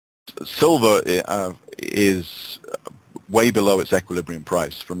silver is way below its equilibrium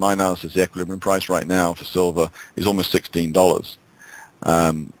price. From my analysis, the equilibrium price right now for silver is almost $16.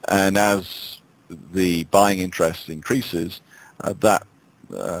 And as the buying interest increases, that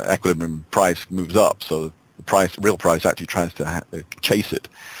equilibrium price moves up. So the real price actually tries to chase it.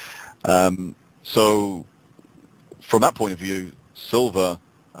 So from that point of view, silver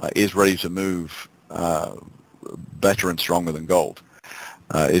is ready to move better and stronger than gold.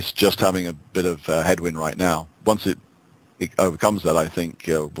 It's just having a bit of headwind right now. Once it overcomes that, I think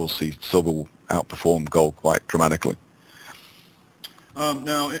we'll see silver will outperform gold quite dramatically.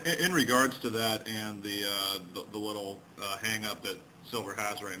 Now, in regards to that and the little hang-up that silver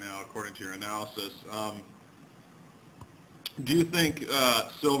has right now, according to your analysis, do you think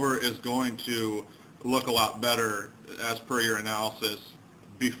silver is going to look a lot better, as per your analysis,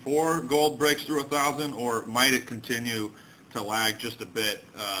 before gold breaks through 1,000, or might it continue to lag just a bit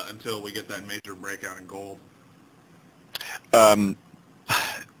until we get that major breakout in gold?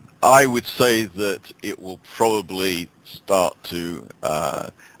 I would say that it will probably start to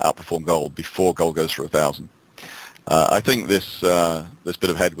outperform gold before gold goes through 1,000. I think this bit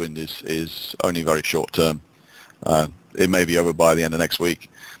of headwind is only very short term. It may be over by the end of next week.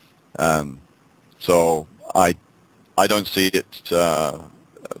 So I don't see it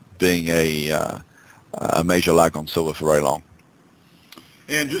being a major lag on silver for very long.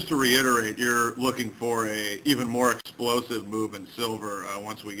 And just to reiterate, you're looking for a even more explosive move in silver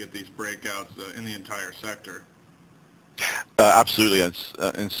once we get these breakouts in the entire sector. Absolutely.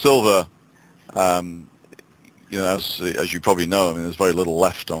 In silver, as you probably know, I mean, there's very little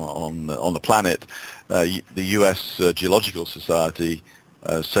left on the planet. The U.S. Geological Society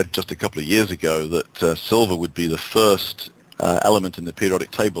said just a couple of years ago that silver would be the first element in the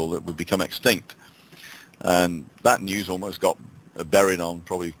periodic table that would become extinct. And that news almost got buried on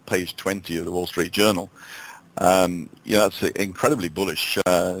probably page 20 of the Wall Street Journal. That's incredibly bullish.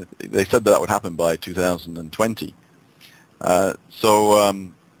 They said that would happen by 2020.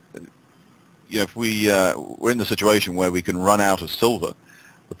 If we're in the situation where we can run out of silver,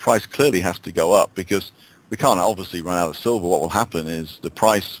 the price clearly has to go up, because we can't obviously run out of silver. What will happen is the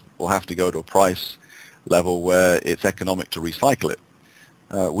price will have to go to a price level where it's economic to recycle it.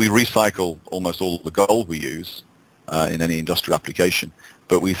 We recycle almost all the gold we use in any industrial application,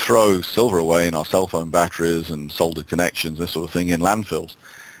 but we throw silver away in our cell phone batteries and soldered connections, this sort of thing, in landfills.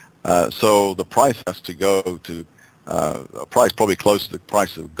 So the price has to go to a price probably close to the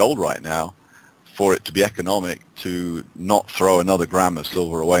price of gold right now for it to be economic to not throw another gram of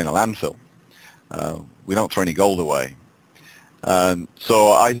silver away in a landfill. We don't throw any gold away.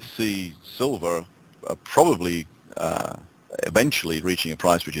 So I see silver probably eventually reaching a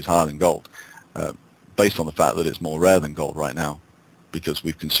price which is higher than gold, based on the fact that it's more rare than gold right now because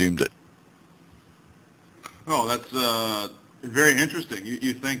we've consumed it. Oh, that's very interesting.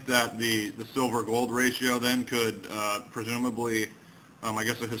 You think that the silver-gold ratio then could presumably, I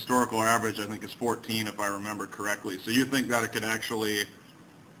guess the historical average I think is 14 if I remember correctly. So you think that it could actually,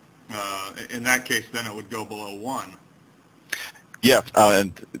 in that case, then it would go below 1? Yeah,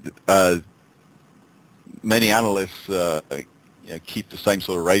 and many analysts keep the same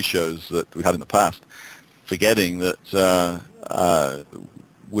sort of ratios that we had in the past, forgetting that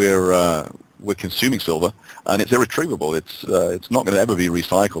we're consuming silver and it's irretrievable. It's not going to ever be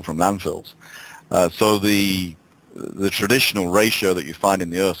recycled from landfills. So the traditional ratio that you find in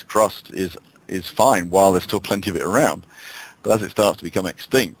the Earth's crust is fine while there's still plenty of it around. But as it starts to become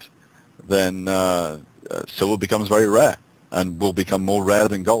extinct, then silver becomes very rare and will become more rare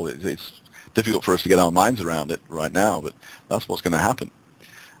than gold. It's difficult for us to get our minds around it right now, but that's what's going to happen.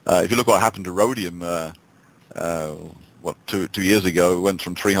 If you look what happened to rhodium, 2 years ago, it went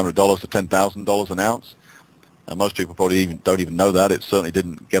from $300 to $10,000 an ounce. And most people probably don't even know that. It certainly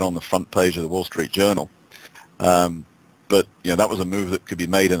didn't get on the front page of the Wall Street Journal. But that was a move that could be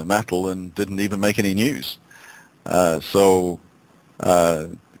made in the metal and didn't even make any news. Silver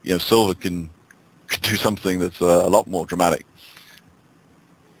can do something that's a lot more dramatic.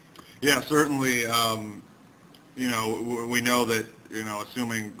 Yeah, certainly. We know that,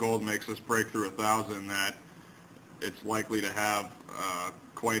 assuming gold makes this breakthrough 1,000, that it's likely to have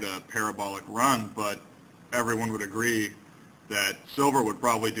quite a parabolic run, but everyone would agree that silver would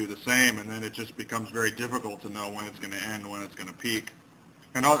probably do the same, and then it just becomes very difficult to know when it's going to end, when it's going to peak.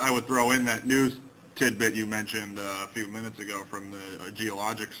 And I would throw in that news tidbit you mentioned a few minutes ago from the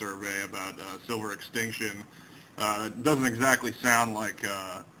Geologic Survey about silver extinction. It doesn't exactly sound like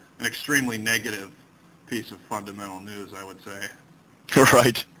an extremely negative piece of fundamental news, I would say.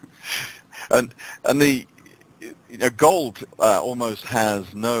 Right. And gold almost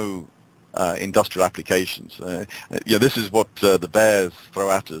has no industrial applications. This is what the bears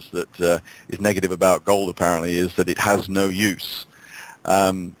throw at us that is negative about gold, apparently, is that it has no use.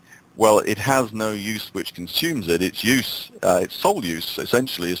 Well, it has no use which consumes it. Its use, its sole use,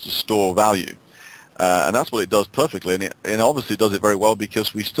 essentially, is to store value. And that's what it does perfectly. And it obviously does it very well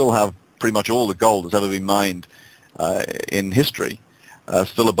because we still have pretty much all the gold that's ever been mined in history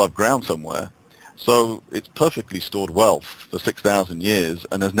still above ground somewhere. So it's perfectly stored wealth for 6,000 years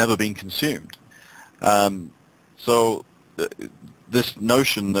and has never been consumed. So this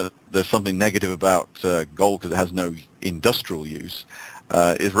notion that there's something negative about gold because it has no industrial use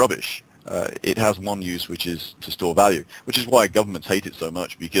is rubbish. It has one use, which is to store value, which is why governments hate it so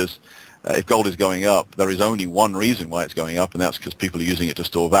much, because if gold is going up, there is only one reason why it's going up, and that's because people are using it to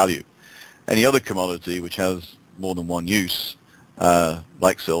store value. Any other commodity which has more than one use,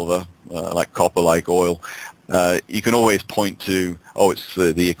 like silver, like copper, like oil, you can always point to, oh, it's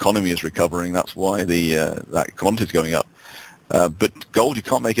the economy is recovering, that's why that commodity is going up. But gold you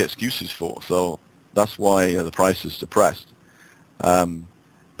can't make excuses for, so that's why the price is suppressed.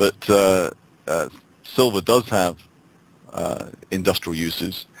 But silver does have industrial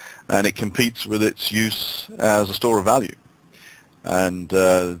uses, and it competes with its use as a store of value. And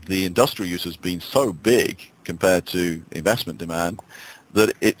the industrial use has been so big compared to investment demand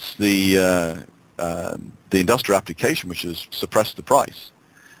that it's the industrial application which has suppressed the price.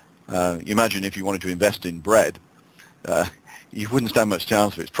 You imagine if you wanted to invest in bread, you wouldn't stand much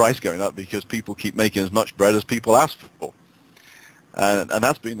chance of its price going up because people keep making as much bread as people ask for. And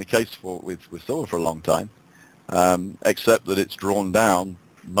that's been the case with silver for a long time, except that it's drawn down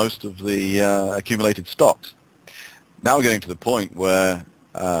most of the accumulated stocks. Now we're getting to the point where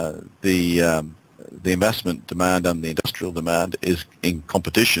the investment demand and the industrial demand is in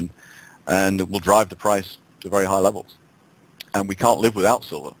competition, and it will drive the price to very high levels. And we can't live without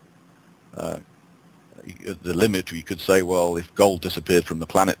silver. The limit, you could say, well, if gold disappeared from the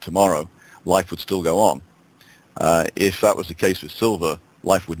planet tomorrow, life would still go on. If that was the case with silver,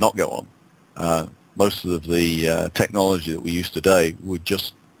 life would not go on. Most of the technology that we use today would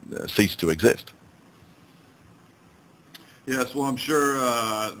just cease to exist. Yes, well, I'm sure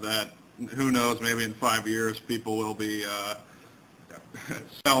that, who knows, maybe in 5 years people will be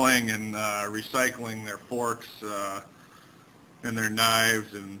selling and recycling their forks and their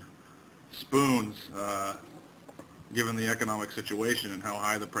knives and spoons, given the economic situation and how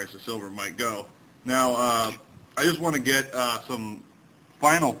high the price of silver might go. Now, I just want to get some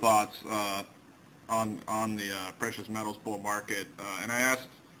final thoughts on the precious metals bull market, and I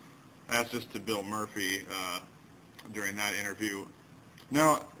asked this to Bill Murphy during that interview.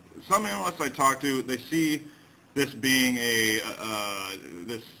 Now, some analysts I talk to, they see this being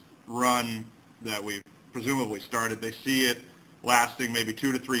this run that we've presumably started. They see it lasting maybe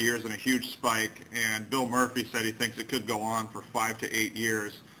 2 to 3 years in a huge spike, and Bill Murphy said he thinks it could go on for 5 to 8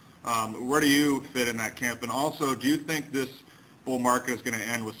 years. Where do you fit in that camp? And also, do you think this bull market is going to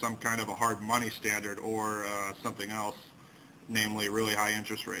end with some kind of a hard money standard or something else, namely really high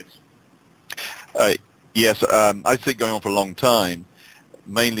interest rates? Yes, I think going on for a long time,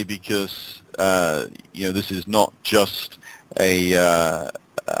 mainly because this is not just a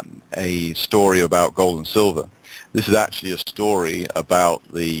story about gold and silver. This is actually a story about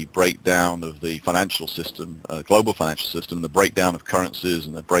the breakdown of the financial system, global financial system, the breakdown of currencies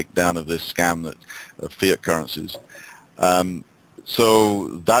and the breakdown of this scam of fiat currencies. So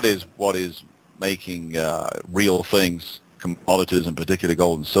that is what is making real things, commodities, and particularly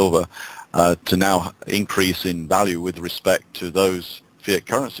gold and silver, to now increase in value with respect to those fiat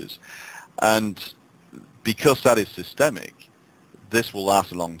currencies. And because that is systemic, this will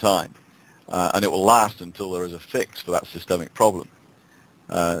last a long time. And it will last until there is a fix for that systemic problem.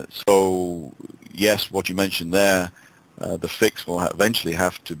 So, yes, what you mentioned there, the fix will eventually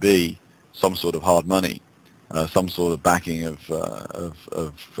have to be some sort of hard money, some sort of backing of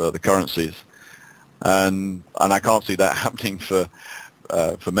the currencies. And I can't see that happening for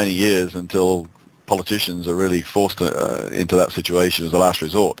many years until politicians are really forced into that situation as a last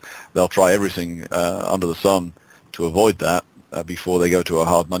resort. They'll try everything under the sun to avoid that before they go to a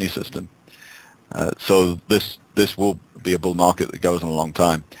hard money system. So this will be a bull market that goes on a long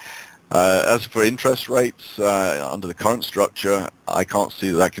time. As for interest rates, under the current structure, I can't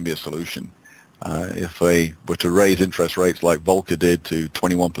see that can be a solution. If they were to raise interest rates like Volcker did to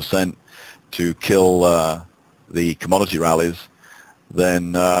 21% to kill the commodity rallies,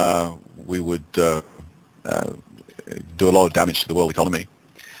 then we would do a lot of damage to the world economy.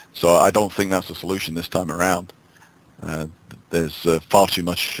 So I don't think that's a solution this time around. There's far too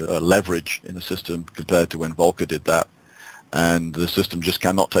much leverage in the system compared to when Volcker did that, and the system just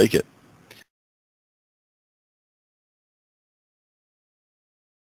cannot take it.